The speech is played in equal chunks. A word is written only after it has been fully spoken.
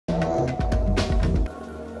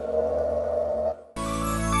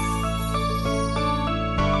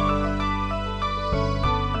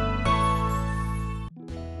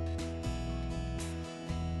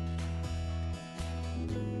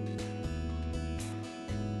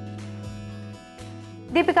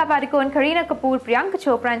Deepika Padukone, Kareena Kapoor, Priyanka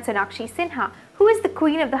Chopra and Sonakshi Sinha, who is the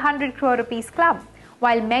queen of the 100 crore rupees club.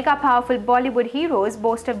 While mega powerful Bollywood heroes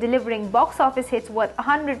boast of delivering box office hits worth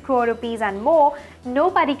 100 crore rupees and more,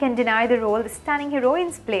 nobody can deny the role the stunning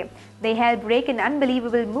heroines play. They help rake in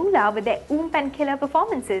unbelievable moolah with their oomph and killer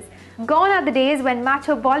performances. Gone are the days when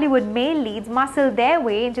macho Bollywood male leads muscle their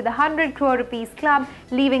way into the 100 crore rupees club,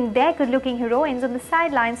 leaving their good-looking heroines on the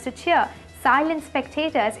sidelines to cheer, silent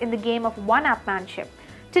spectators in the game of one-upmanship.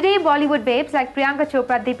 Today, Bollywood babes like Priyanka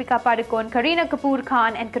Chopra, Deepika Padukone, Kareena Kapoor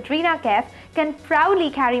Khan and Kareena Kapoor can proudly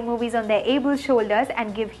carry movies on their able shoulders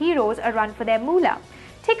and give heroes a run for their moolah.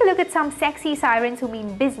 Take a look at some sexy sirens who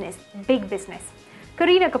mean business, big business.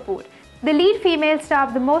 Kareena Kapoor, the lead female star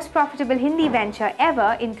of the most profitable Hindi venture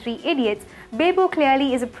ever in Three Idiots, Bebo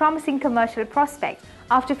clearly is a promising commercial prospect.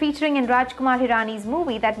 After featuring in Rajkumar Hirani's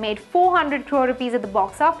movie that made 400 crore rupees at the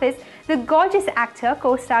box office, the gorgeous actor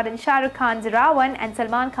co-starred in Shah Rukh Khan's RA.One and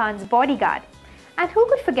Salman Khan's Bodyguard. And who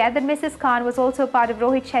could forget that Mrs. Khan was also part of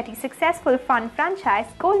Rohit Shetty's successful fun franchise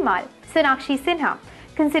Golmaal. Sonakshi Sinha.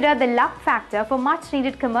 Considered the luck factor for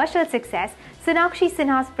much-needed commercial success, Sonakshi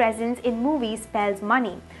Sinha's presence in movies spells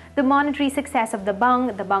money. The monetary success of The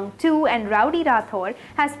Bung 2 and Rowdy Rathore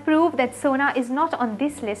has proved that Sona is not on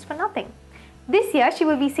this list for nothing. This year, she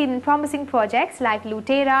will be seen in promising projects like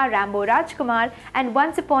Lutera, Rambo Rajkumar and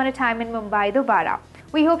Once Upon a Time in Mumbai Dobara.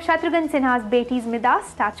 We hope Shatrughan Sinha's Beti's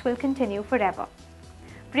Midas touch will continue forever.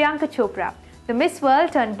 Priyanka Chopra. The Miss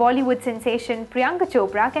World turned Bollywood sensation Priyanka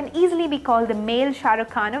Chopra can easily be called the male Shah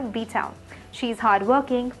Rukh Khan of B-Town. She is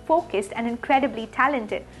hardworking, focused and incredibly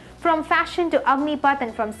talented. From fashion to Agnipath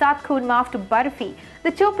and from Sat Khoon Maaf to Barfi,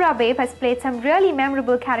 the Chopra babe has played some really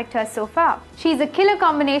memorable characters so far. She is a killer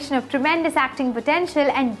combination of tremendous acting potential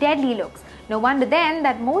and deadly looks. No wonder then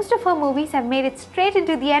that most of her movies have made it straight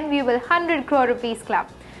into the enviable 100 crore rupees club.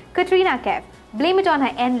 Kareena Kapoor. Blame it on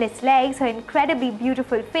her endless legs, her incredibly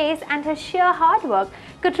beautiful face and her sheer hard work,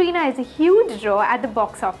 Kareena is a huge draw at the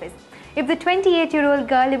box office. If the 28-year-old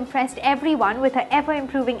girl impressed everyone with her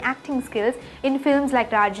ever-improving acting skills in films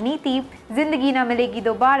like Rajneeti, Zindagi Na Milegi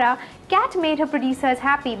Dobara, Kat made her producers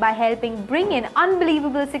happy by helping bring in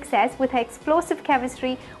unbelievable success with her explosive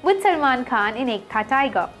chemistry with Salman Khan in Ek Tha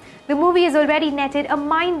Tiger. The movie has already netted a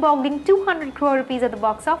mind-boggling 200 crore rupees at the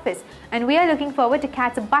box office, and we are looking forward to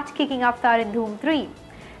Kat's butt-kicking avatar in Dhoom 3.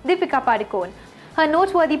 Deepika Padukone. Her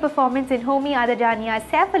noteworthy performance in Homi Adajania's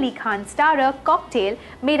Saif Ali Khan starrer Cocktail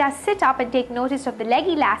made us sit up and take notice of the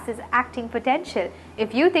leggy lass's acting potential.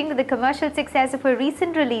 If you think that the commercial success of her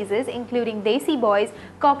recent releases, including Desi Boys,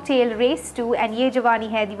 Cocktail, Race 2 and Ye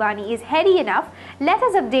Jawani Hai Diwani is heady enough, let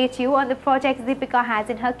us update you on the projects Deepika has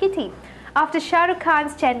in her kitty. After Shah Rukh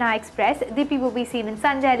Khan's Chennai Express, Deepi will be seen in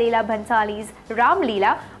Sanjay Leela Bhansali's Ram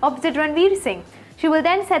Leela opposite Ranveer Singh. She will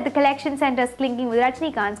then set the collection centers clinking with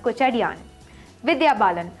Rajnikant's Kochadiyan. Vidya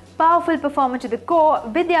Balan. Powerful performer to the core,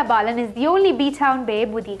 Vidya Balan is the only B-Town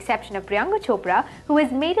babe with the exception of Priyanka Chopra who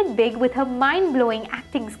has made it big with her mind-blowing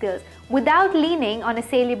acting skills without leaning on a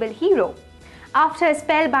saleable hero. After her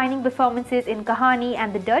spellbinding performances in Kahani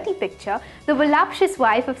and The Dirty Picture, the voluptuous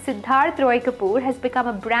wife of Siddharth Roy Kapoor has become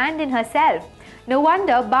a brand in herself. No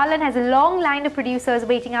wonder Balan has a long line of producers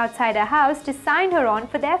waiting outside her house to sign her on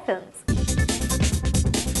for their films.